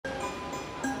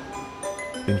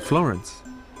In Florence,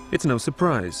 it's no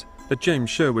surprise that James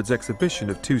Sherwood's exhibition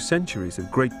of 2 centuries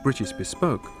of great British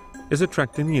bespoke is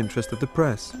attracting the interest of the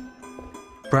press.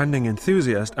 Branding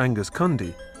enthusiast Angus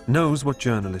Cundy knows what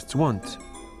journalists want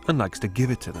and likes to give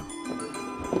it to them.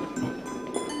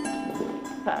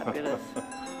 Fabulous.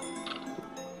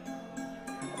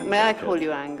 May I call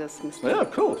you Angus, Mr. Yeah,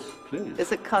 of course, please.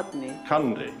 Is it Cudney?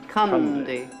 Cundy.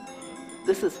 Cundy.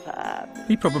 This is fab.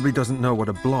 He probably doesn't know what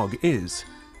a blog is,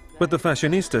 but the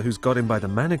fashionista who's got him by the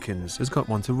mannequins has got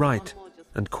one to write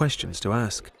and questions to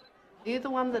ask. Are you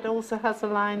the one that also has a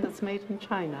line that's made in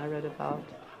China, I read about?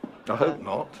 I hope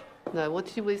not. No, what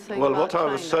did we say Well, about what China?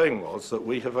 I was saying was that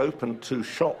we have opened 2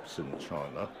 shops in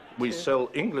China. We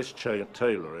sell English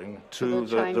tailoring to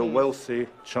the wealthy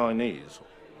Chinese.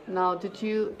 Now, did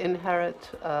you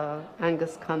inherit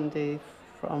Angus Cundy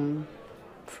from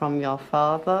your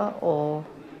father, or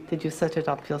did you set it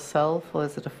up yourself, or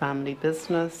is it a family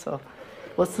business, or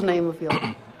what's the name of your...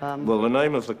 Well, the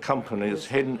name of the company is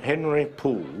Henry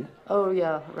Poole. Oh,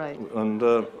 yeah, right. And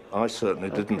I certainly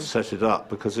didn't set it up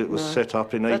because it was set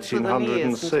up in 1806. That's with an E,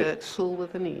 isn't it? Poole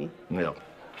with an E. Yeah.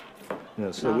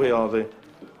 Yeah, so we are the...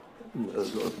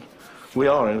 we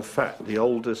are, in fact, the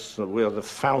oldest, we are the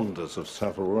founders of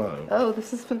Savile Row. Oh,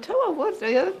 this is fantastic.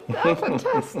 Oh,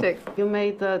 fantastic. You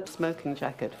made the smoking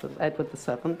jacket for Edward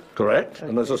VII. Correct. Okay.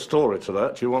 And there's a story to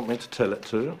that. Do you want me to tell it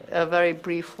too? A very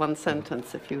brief 1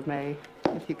 sentence, if you may,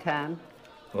 if you can.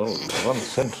 Oh, 1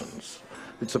 sentence.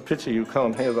 It's a pity you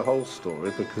can't hear the whole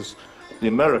story because the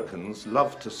Americans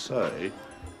love to say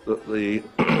that the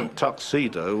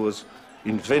tuxedo was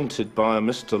invented by a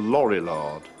Mr.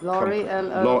 Lorillard. Lorry,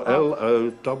 L-O-R-I-L-L-A-R-D.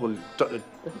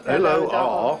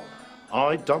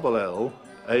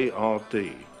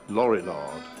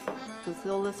 Lorillard. Is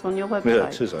all this on your website? Yeah,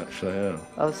 it is actually, yeah.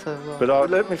 Oh, so well. But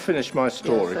let me finish my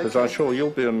story because I'm sure you'll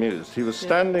be amused. He was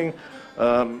standing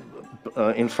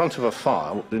in front of a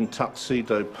fire in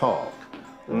Tuxedo Park.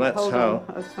 And that's how...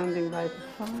 I was standing by the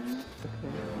fire.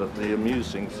 Okay. But the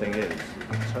amusing thing is...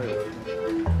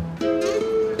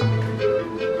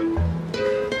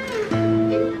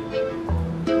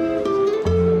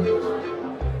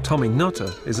 Tommy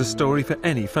Nutter is a story for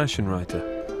any fashion writer,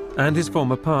 and his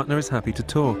former partner is happy to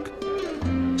talk.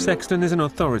 Sexton is an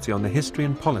authority on the history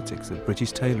and politics of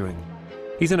British tailoring.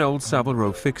 He's an old Savile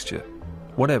Row fixture,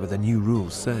 whatever the new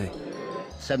rules say.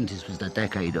 70s was the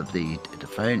decade of the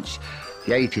French,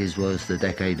 the 80s was the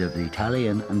decade of the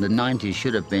Italian, and the 90s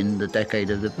should have been the decade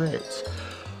of the Brits.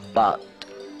 But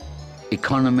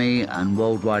economy and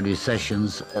worldwide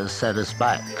recessions have set us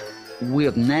back. We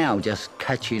are now just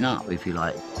catching up, if you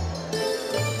like.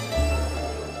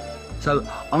 So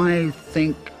I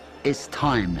think it's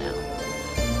time now.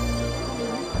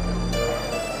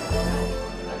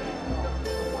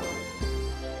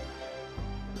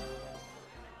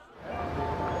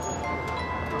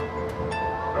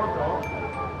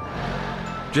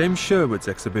 James Sherwood's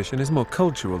exhibition is more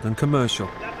cultural than commercial,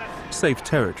 safe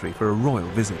territory for a royal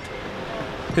visit.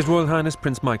 His Royal Highness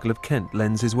Prince Michael of Kent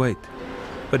lends his weight,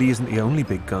 but he isn't the only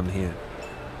big gun here.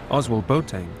 Oswald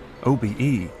Boateng,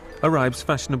 OBE, arrives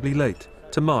fashionably late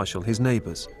to marshal his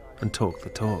neighbours and talk the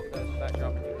talk.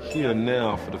 Here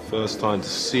now for the first time to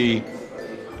see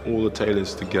all the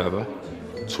tailors together,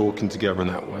 talking together in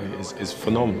that way is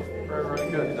phenomenal. Very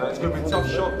good. It's going to be a tough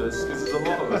shot, this, because there's a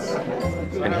lot of us.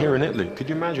 And here in Italy, could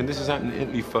you imagine this is happening in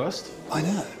Italy first? I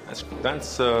know.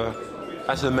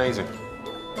 That's amazing.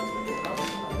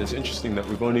 It's interesting that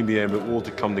we've only been able all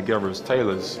to come together as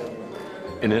tailors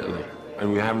in Italy,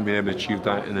 and we haven't been able to achieve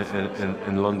that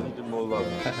in London.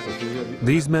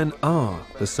 These men are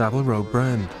the Savile Row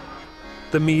brand.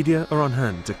 The media are on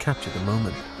hand to capture the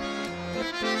moment.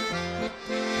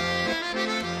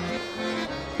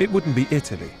 It wouldn't be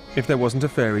Italy if there wasn't a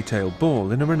fairy tale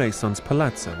ball in a Renaissance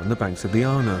palazzo on the banks of the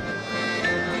Arno.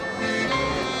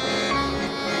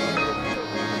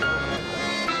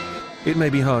 It may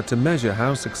be hard to measure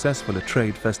how successful a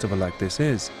trade festival like this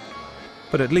is,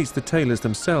 but at least the tailors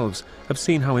themselves have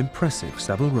seen how impressive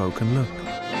Savile Row can look.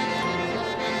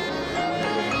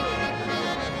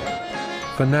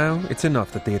 For now, it's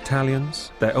enough that the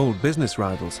Italians, their old business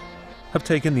rivals, have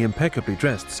taken the impeccably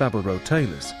dressed Savile Row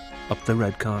tailors up the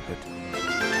red carpet.